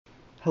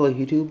Hello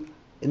YouTube.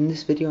 In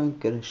this video I'm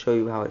going to show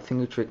you how I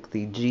finger trick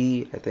the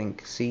G, I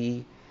think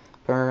C,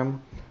 perm.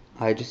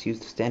 I just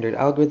used the standard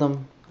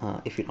algorithm.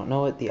 If you don't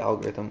know it, the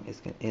algorithm is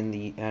in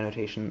the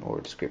annotation or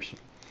description.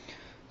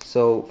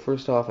 So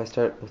first off, I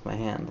start with my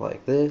hand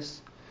like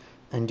this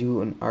and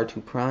do an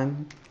R2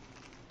 prime,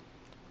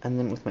 and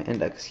then with my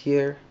index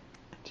here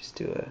I just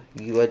do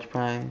a U edge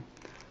prime,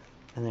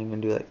 and then I'm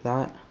going to do like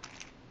that,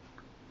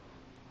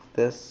 like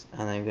this,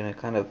 and then I'm going to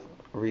kind of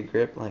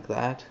regrip like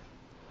that.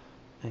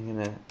 I'm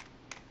going to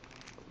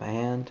my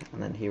hand,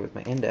 and then here with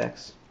my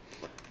index,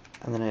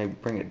 and then I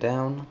bring it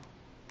down,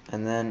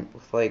 and then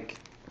with like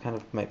kind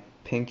of my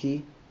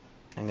pinky,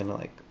 I'm gonna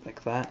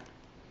like that,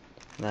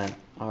 and then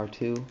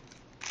R2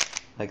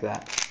 like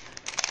that.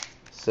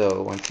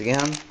 So once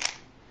again,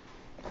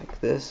 like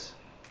this,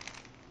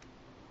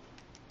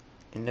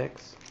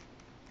 index,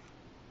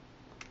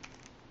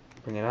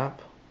 bring it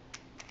up,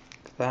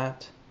 like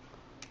that,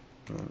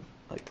 and then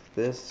like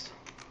this,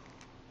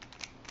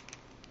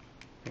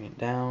 bring it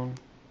down,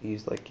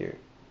 use like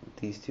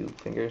these two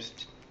fingers,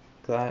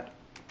 like that,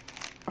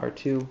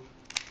 R2,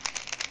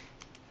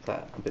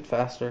 that a bit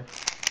faster.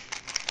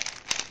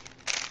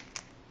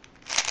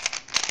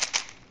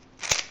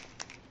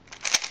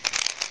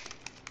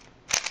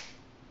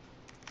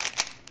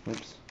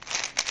 Oops.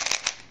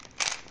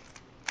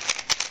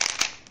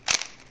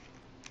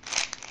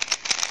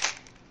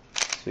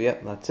 So yeah,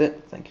 that's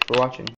it. Thank you for watching.